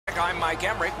I'm Mike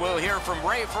Emmerich. We'll hear from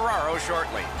Ray Ferraro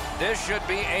shortly. This should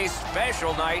be a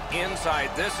special night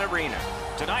inside this arena.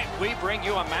 Tonight, we bring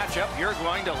you a matchup you're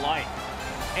going to like.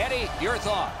 Eddie, your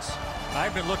thoughts?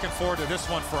 I've been looking forward to this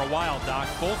one for a while, Doc.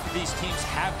 Both of these teams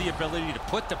have the ability to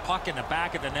put the puck in the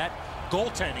back of the net.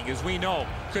 Goaltending, as we know,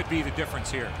 could be the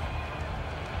difference here.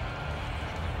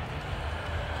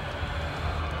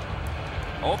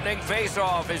 Opening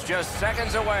face-off is just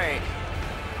seconds away.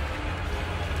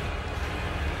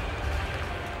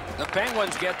 The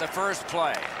Penguins get the first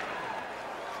play.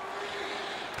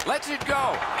 Lets it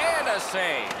go, and a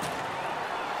save.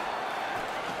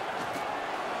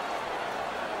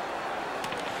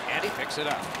 And he picks it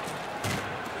up.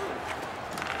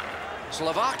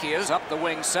 Slovakia's up the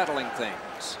wing, settling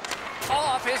things.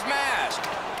 Off his mask.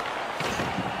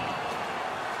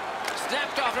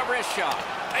 Snapped off a wrist shot.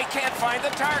 They can't find the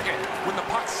target. When the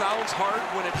puck sounds hard,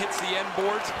 when it hits the end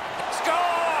boards.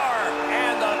 Score!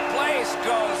 And the place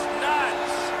goes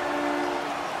nuts.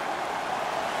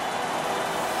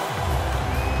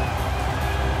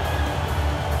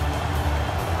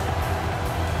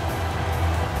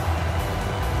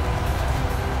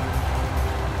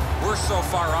 We're so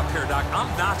far up here, Doc. I'm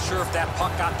not sure if that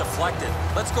puck got deflected.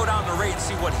 Let's go down to Ray and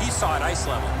see what he saw at ice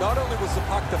level. Not only was the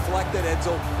puck deflected,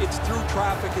 Enzo, it's through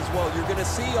traffic as well. You're going to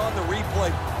see on the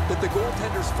replay that the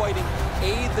goaltender's fighting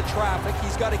the traffic.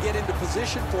 He's got to get into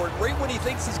position for it. Right when he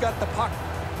thinks he's got the puck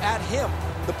at him,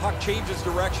 the puck changes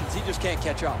directions. He just can't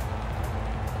catch up.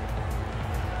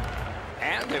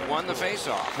 And they won the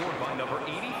faceoff.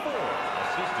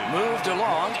 Moved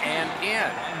along and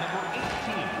in.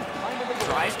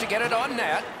 Tries to get it on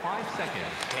net. 5 seconds.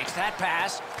 Takes that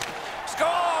pass.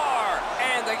 Score!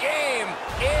 And the game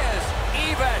is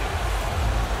even.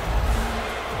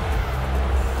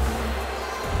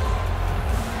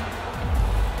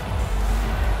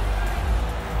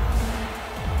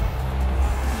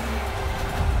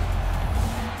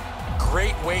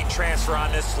 Great weight transfer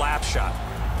on this slap shot.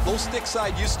 Low stick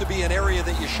side used to be an area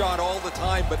that you shot all the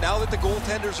time, but now that the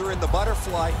goaltenders are in the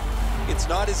butterfly, it's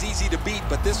not as easy to beat,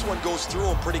 but this one goes through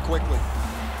them pretty quickly.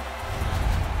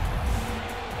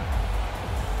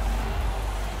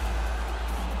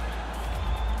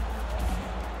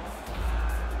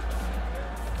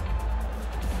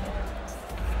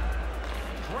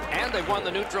 And they won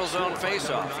the neutral zone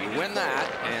faceoff. You win that,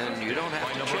 and you don't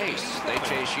have to chase. They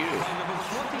chase you.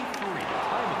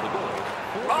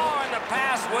 Oh, and the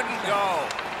pass wouldn't go.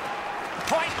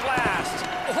 Point blast.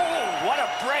 Oh, what a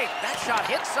break. That shot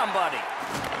hit somebody.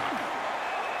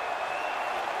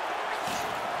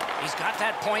 He's got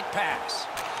that point pass.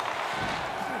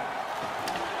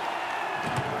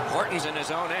 Horton's in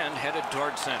his own end, headed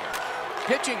toward center.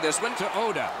 Pitching this one to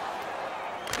Oda.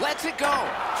 Lets it go.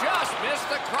 Just missed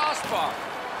the crossbar.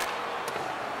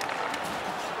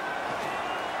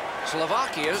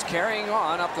 Slovakia's carrying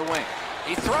on up the wing.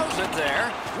 He throws it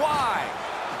there. Why?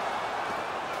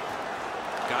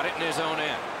 Got it in his own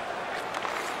end.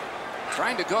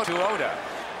 Trying to go to Oda.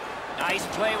 Nice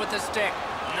play with the stick.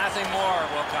 Nothing more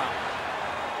will come.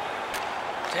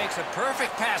 Takes a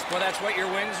perfect pass. Well, that's what your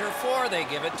wings are for. They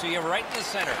give it to you right in the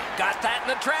center. Got that in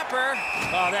the trapper.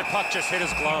 Oh, that puck just hit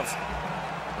his glove.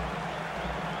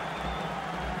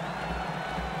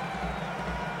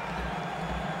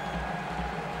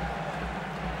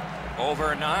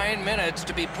 Over 9 minutes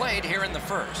to be played here in the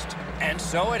first. And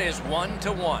so it is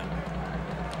 1-1.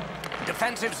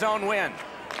 Defensive zone win.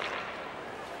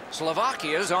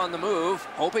 Slovakia's on the move,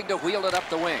 hoping to wheel it up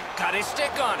the wing. Got his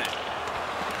stick on it.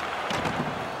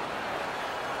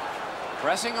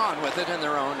 Pressing on with it in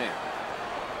their own end.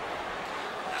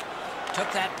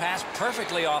 Took that pass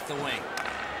perfectly off the wing.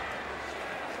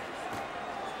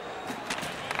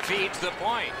 Feeds the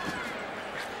point.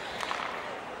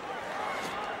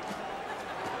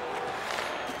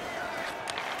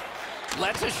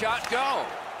 Lets a shot go.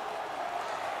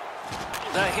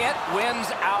 The hit wins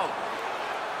out.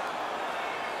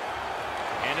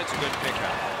 And it's a good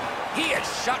pickup. He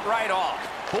is shut right off.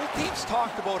 Both teams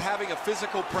talked about having a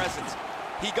physical presence.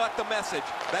 He got the message.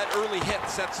 That early hit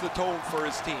sets the tone for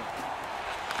his team.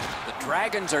 The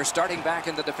Dragons are starting back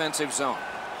in the defensive zone.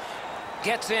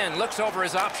 Gets in, looks over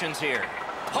his options here.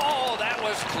 Oh, that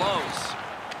was close.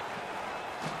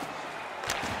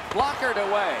 Blockered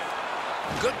away.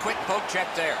 Good quick poke check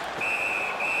there.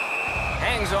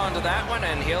 Hangs on to that one,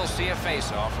 and he'll see a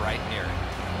face-off right near it.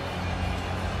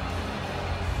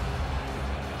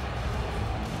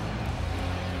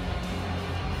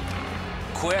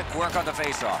 Quick work on the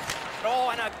face-off. Oh,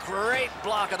 and a great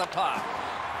block of the puck.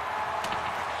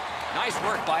 Nice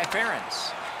work by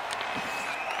Ferentz.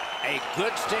 A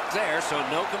good stick there, so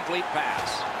no complete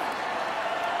pass.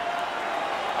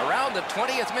 Around the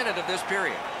 20th minute of this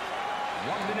period.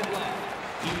 1 minute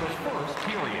left in the first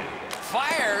period.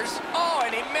 Fires. Oh,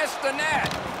 and he missed the net.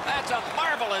 That's a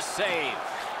marvelous save.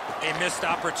 A missed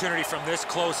opportunity from this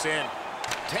close in.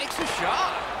 Takes a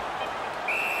shot.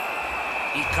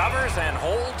 He covers and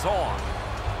holds on.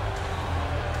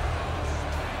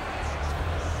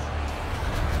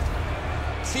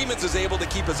 Siemens is able to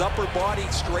keep his upper body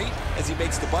straight as he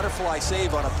makes the butterfly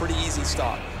save on a pretty easy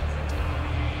stop.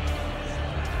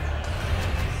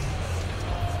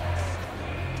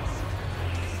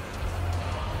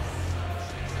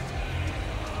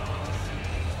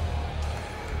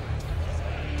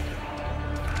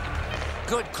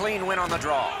 Good clean win on the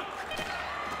draw.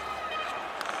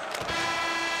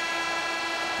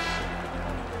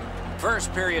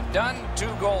 First period done,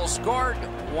 2 goals scored,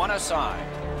 1 aside.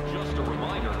 Just a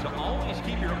reminder to always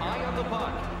keep your eye on the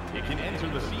puck. It can enter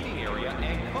the seating area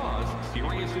and cause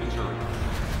serious injury.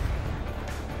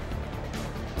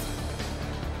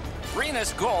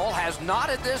 Rena's goal has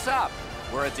knotted this up.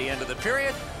 We're at the end of the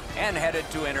period and headed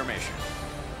to intermission.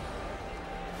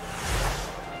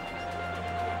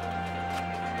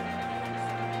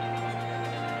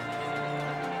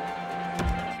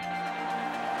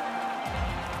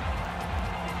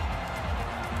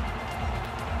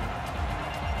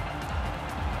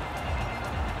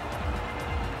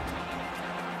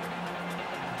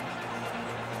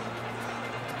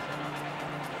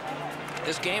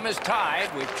 This game is tied.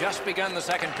 We've just begun the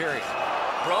second period.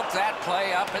 Broke that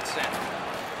play up at center.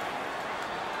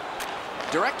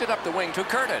 Directed up the wing to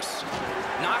Curtis.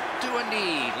 Knocked to a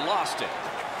knee. Lost it.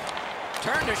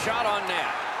 Turned a shot on net.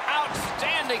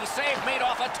 Outstanding save made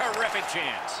off a terrific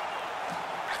chance.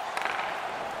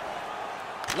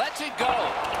 Lets it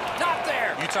go. Not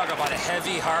there. You talk about a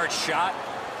heavy, hard shot.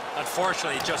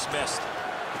 Unfortunately, it just missed.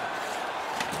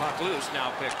 Puck loose,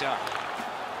 now picked up.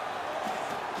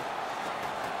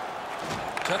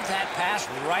 Took that pass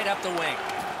right up the wing.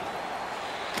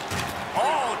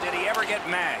 Oh, did he ever get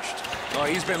mashed? Oh,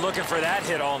 he's been looking for that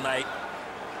hit all night.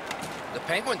 The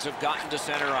Penguins have gotten to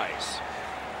center ice.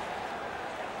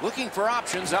 Looking for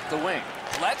options up the wing.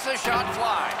 Lets a shot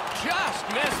fly. Just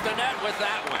missed the net with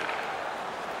that one.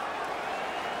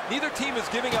 Neither team is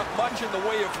giving up much in the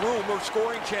way of room or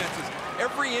scoring chances.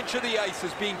 Every inch of the ice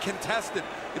is being contested.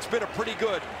 It's been a pretty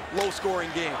good, low-scoring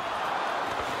game.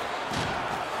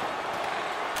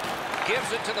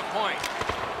 Gives it to the point.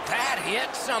 That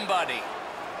hit somebody.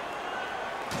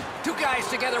 2 guys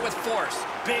together with force.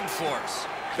 Big force.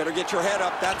 Better get your head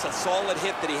up. That's a solid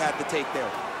hit that he had to take there.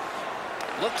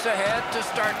 Looks ahead to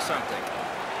start something.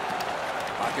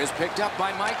 Puck is picked up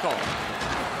by Michael.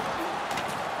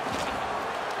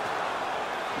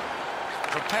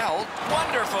 Propelled.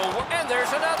 Wonderful. And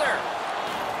there's another.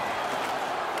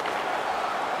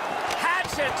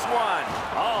 Hatchets one.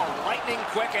 Oh, lightning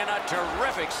quick and a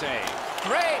terrific save.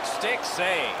 Great stick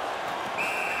save.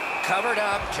 Covered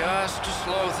up just to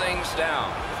slow things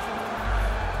down.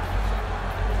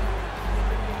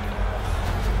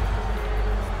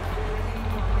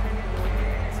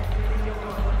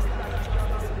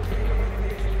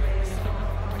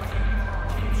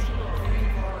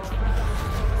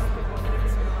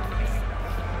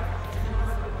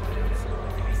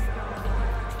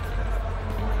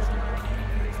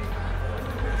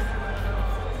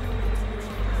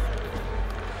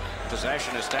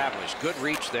 Possession established. Good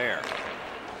reach there.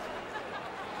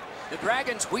 The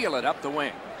Dragons wheel it up the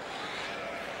wing.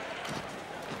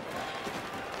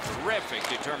 Terrific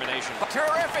determination.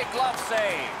 Terrific glove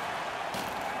save.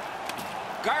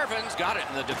 Garvin's got it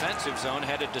in the defensive zone,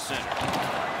 headed to center.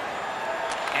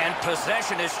 And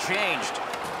possession has changed.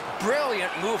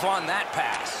 Brilliant move on that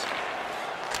pass.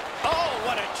 Oh,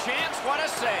 what a chance, what a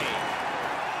save.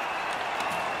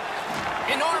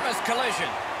 Enormous collision.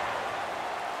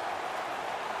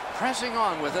 Pressing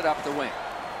on with it up the wing.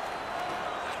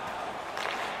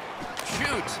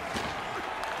 Shoots.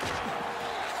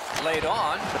 Laid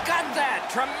on. Got that.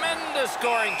 Tremendous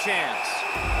scoring chance.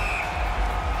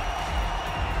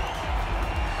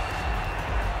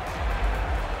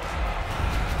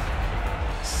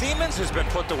 Siemens has been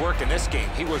put to work in this game.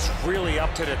 He was really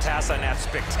up to the task on that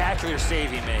spectacular save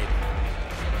he made.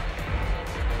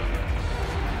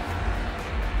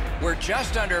 We're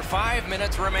just under 5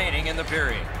 minutes remaining in the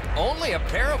period. Only a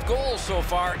pair of goals so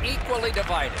far, equally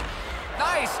divided.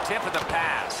 Nice tip of the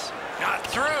pass. Not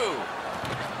through.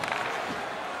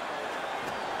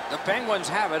 The Penguins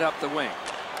have it up the wing.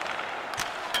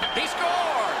 He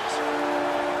scores!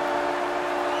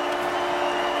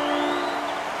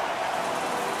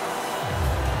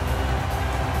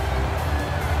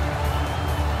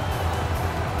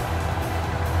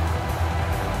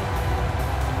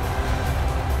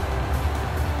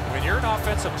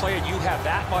 offensive play and you have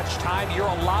that much time, you're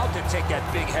allowed to take that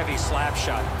big, heavy slap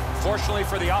shot. Fortunately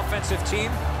for the offensive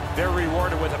team, they're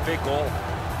rewarded with a big goal.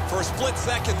 For a split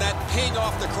second, that ping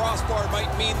off the crossbar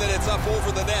might mean that it's up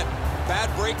over the net. Bad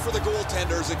break for the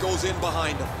goaltender as it goes in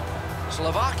behind him.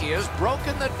 Slovakia's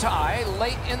broken the tie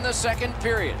late in the second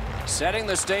period, setting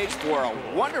the stage for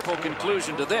a wonderful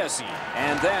conclusion to this,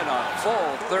 and then a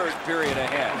full third period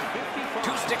ahead.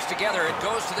 Two sticks together, it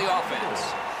goes to the offense.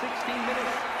 16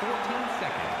 minutes, 14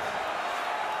 seconds.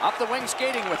 Up the wing,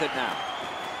 skating with it now.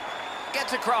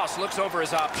 Gets across, looks over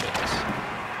his options.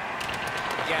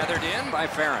 Gathered in by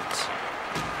Ferentz.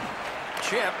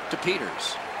 Chip to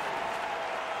Peters.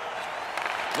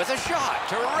 With a shot.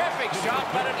 Terrific shot,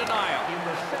 but a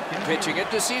denial. Pitching it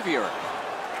to Sevier.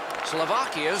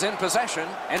 Slovakia's in possession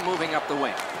and moving up the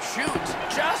wing. Shoots.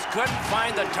 Just couldn't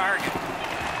find the target.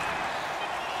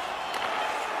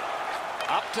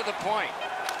 Up to the point.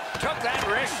 Took that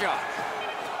wrist shot.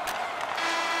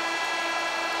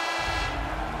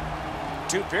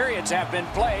 2 periods have been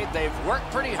played. They've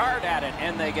worked pretty hard at it,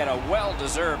 and they get a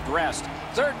well-deserved rest.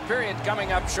 Third period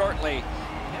coming up shortly.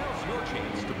 Now's your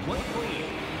chance to play clean.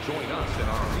 Join us in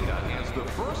our arena as the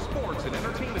first sports and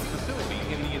entertainment facility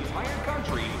in the entire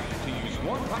country to use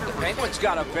 100%. The Penguins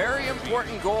got a very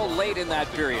important goal late in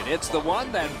that period. It's the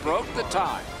one that broke the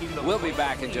tie. We'll be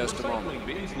back in just a moment.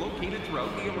 Bins located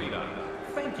throughout the arena.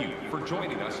 Thank you for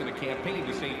joining us in a campaign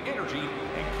to save energy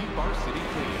and keep our city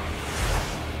clean.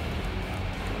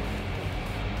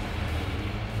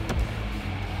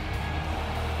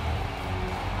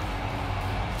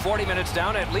 "40 minutes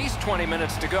down, at least 20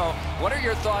 minutes to go." What are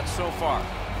your thoughts so far?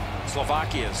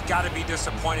 Slovakia's got to be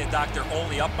disappointed, Doc. They're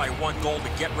only up by 1 goal to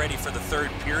get ready for the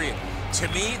third period. To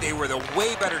me, they were the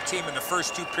way better team in the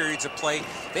first 2 periods of play.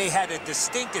 They had a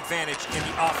distinct advantage in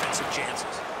the offensive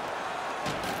chances.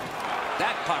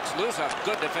 That puck's loose, a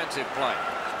good defensive play.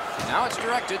 Now it's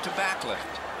directed to Backlund.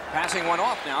 Passing one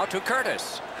off now to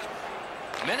Curtis.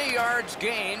 Many yards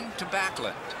gained to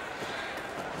Backlund.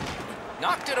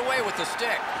 Knocked it away with the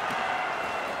stick.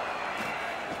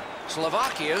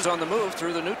 Slovakia's on the move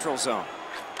through the neutral zone.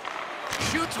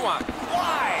 Shoots one.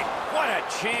 Wide. What a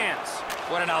chance.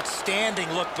 What an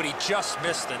outstanding look, but he just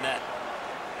missed the net.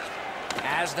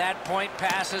 Has that point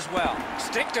pass as well.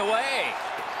 Sticked away.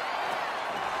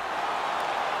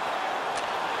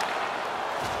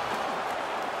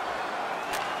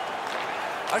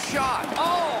 A shot.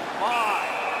 Oh, my.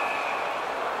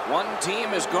 One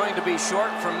team is going to be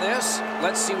short from this.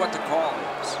 Let's see what the call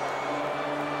is.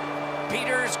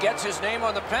 Peters gets his name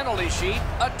on the penalty sheet.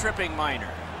 A tripping minor.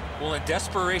 Well, in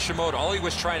desperation mode, all he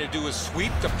was trying to do was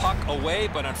sweep the puck away,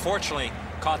 but unfortunately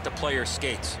caught the player's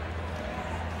skates.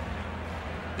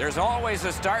 There's always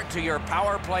a start to your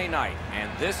power play night, and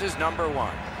this is number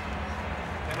 1.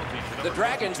 The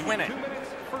Dragons win it. 2 minutes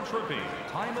for tripping.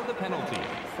 Time of the penalty,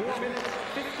 4 minutes,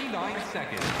 59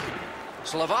 seconds.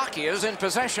 Slovakia's in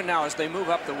possession now as they move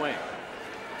up the wing.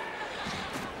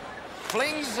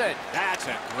 Flings it. That's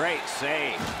a great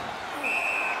save.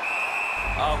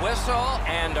 A whistle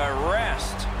and a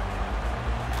rest.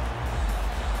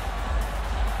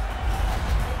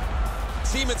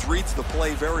 Siemens reads the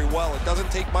play very well. It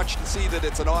doesn't take much to see that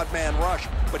it's an odd man rush,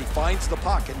 but he finds the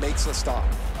puck and makes the stop.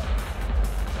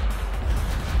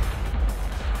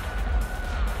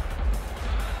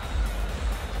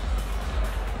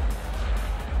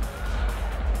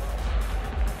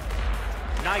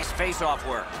 Nice face-off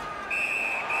work.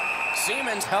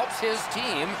 Siemens helps his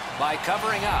team by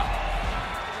covering up.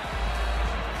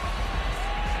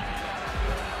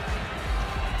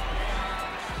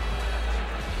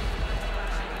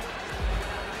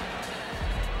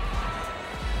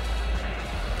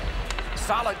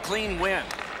 Solid, clean win.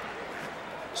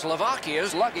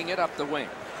 Slovakia's lugging it up the wing.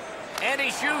 And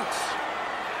he shoots.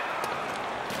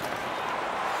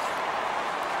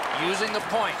 Using the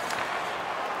point.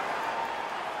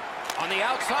 On the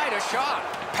outside, a shot.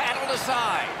 Paddled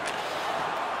aside.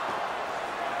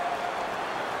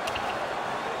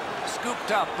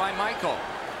 Scooped up by Michael.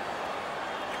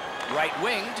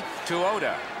 Right-winged to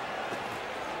Oda.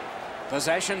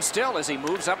 Possession still as he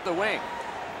moves up the wing.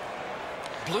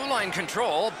 Blue line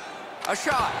control. A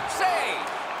shot.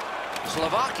 Save!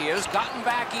 Slovakia's gotten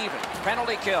back even.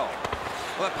 Penalty kill.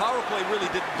 Well, that power play really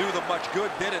didn't do them much good,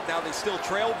 did it? Now they still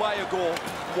trail by a goal.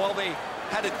 While they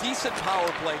had a decent power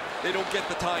play, they don't get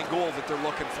the tying goal that they're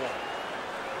looking for.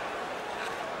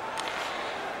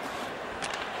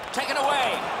 Taken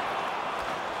away.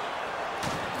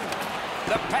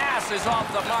 The pass is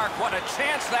off the mark. What a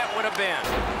chance that would have been.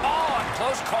 Oh, a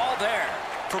close call there.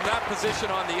 From that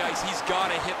position on the ice, he's got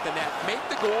to hit the net. Make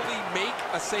the goalie make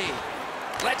a save.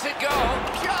 Lets it go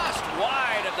just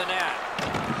wide of the net.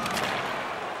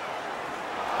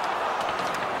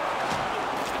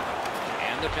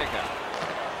 And the pickup.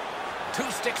 Two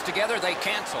sticks together, they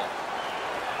cancel.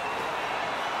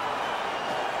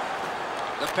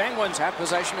 The Penguins have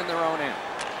possession in their own end.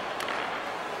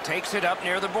 Takes it up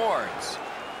near the boards.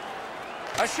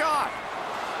 A shot.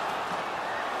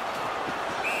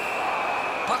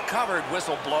 Puck covered,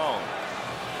 whistle blown.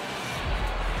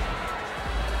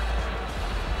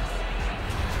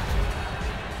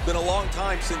 Been a long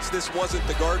time since this wasn't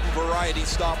the garden variety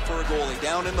stop for a goalie.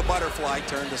 Down in the butterfly,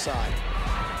 turned aside.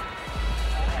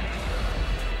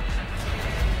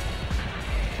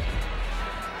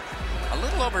 A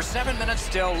little over 7 minutes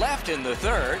still left in the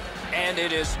third, and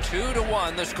it is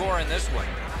 2-1 the score in this one.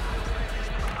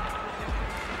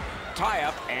 Tie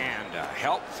up and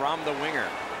help from the winger.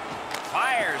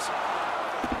 Fires.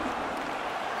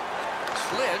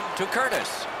 Slid to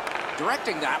Curtis.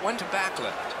 Directing that one to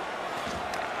Backlund.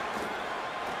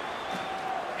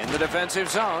 In the defensive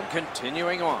zone,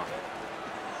 continuing on.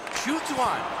 Shoots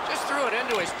one. Just threw it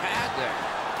into his pad there.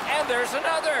 And there's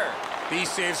another. These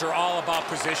saves are all about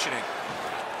positioning.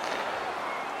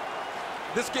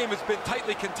 This game has been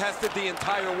tightly contested the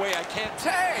entire way. I can't...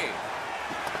 Save.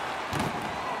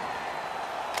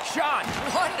 Shot.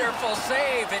 Wonderful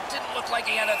save. It didn't look like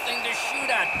he had a thing to shoot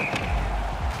at.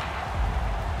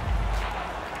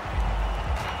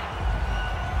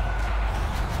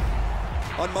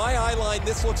 On my eye line,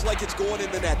 this looks like it's going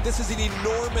in the net. This is an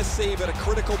enormous save at a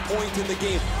critical point in the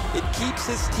game. It keeps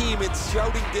his team in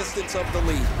shouting distance of the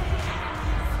lead.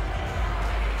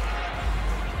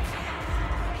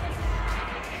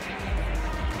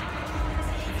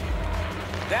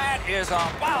 That is a,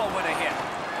 wow, what a hit.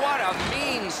 What a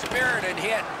mean-spirited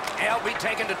hit. He'll be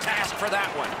taken to task for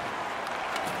that one.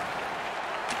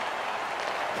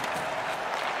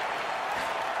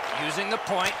 Using the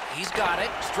point, he's got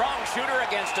it. Strong shooter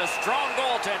against a strong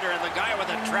goaltender, and the guy with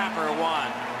a trapper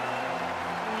won.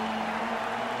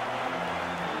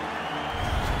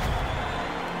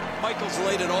 Michaels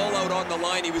laid it all out on the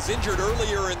line. He was injured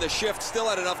earlier in the shift, still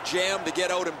had enough jam to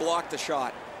get out and block the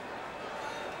shot.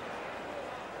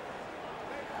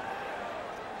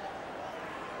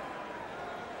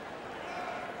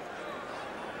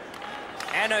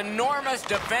 An enormous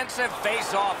defensive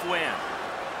face-off win.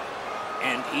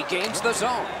 And he gains the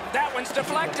zone. That one's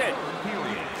deflected.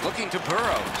 Looking to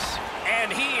Burrows.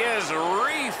 And he is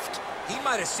reefed. He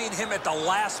might have seen him at the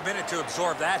last minute to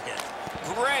absorb that hit.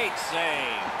 Great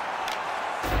save.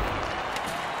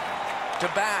 To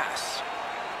Bass.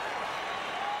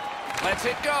 Lets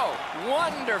it go.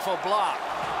 Wonderful block.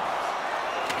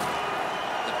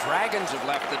 The Dragons have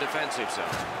left the defensive zone.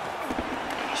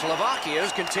 Slovakia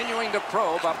is continuing to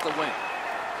probe up the wing.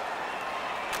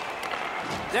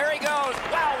 There he goes.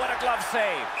 Wow, what a glove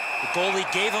save. The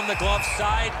goalie gave him the glove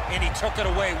side, and he took it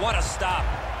away. What a stop.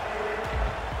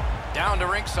 Down to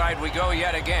rinkside we go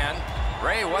yet again.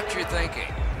 Ray, what you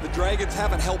thinking? The Dragons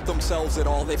haven't helped themselves at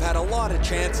all. They've had a lot of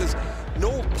chances.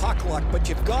 No puck luck, but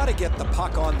you've got to get the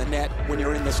puck on the net when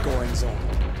you're in the scoring zone.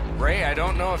 Ray, I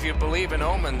don't know if you believe in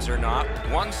omens or not.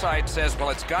 One side says, well,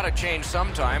 it's got to change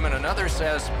sometime, and another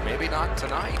says, maybe not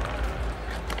tonight.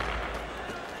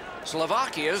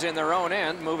 Slovakia's in their own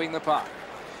end, moving the puck.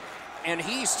 And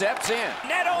he steps in.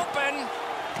 Net open!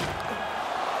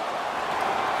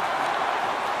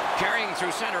 Carrying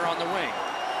through center on the wing.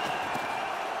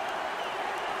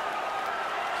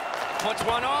 Puts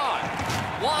one on.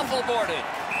 Waffle boarded.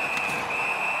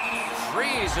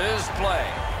 Freezes play.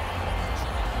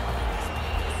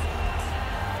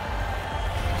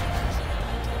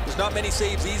 There's not many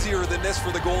saves easier than this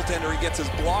for the goaltender. He gets his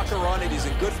blocker on it, he's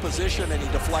in good position, and he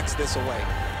deflects this away.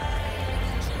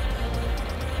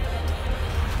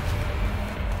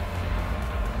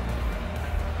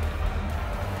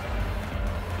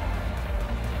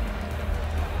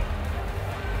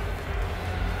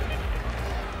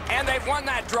 And they've won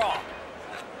that draw.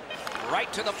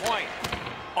 Right to the point.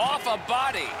 Off a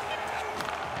body.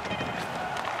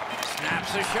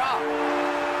 Snaps a shot.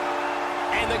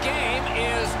 And the game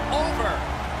is over.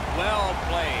 Well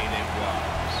played it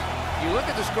was. You look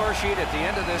at the score sheet at the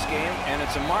end of this game, and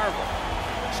it's a marvel.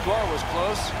 Score was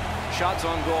close. Shots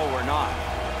on goal were not.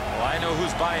 Well, I know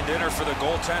who's buying dinner for the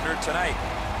goaltender tonight.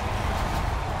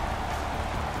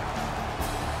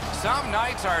 Some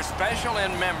nights are special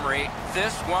in memory.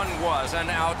 This one was an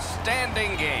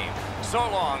outstanding game. So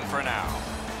long for now.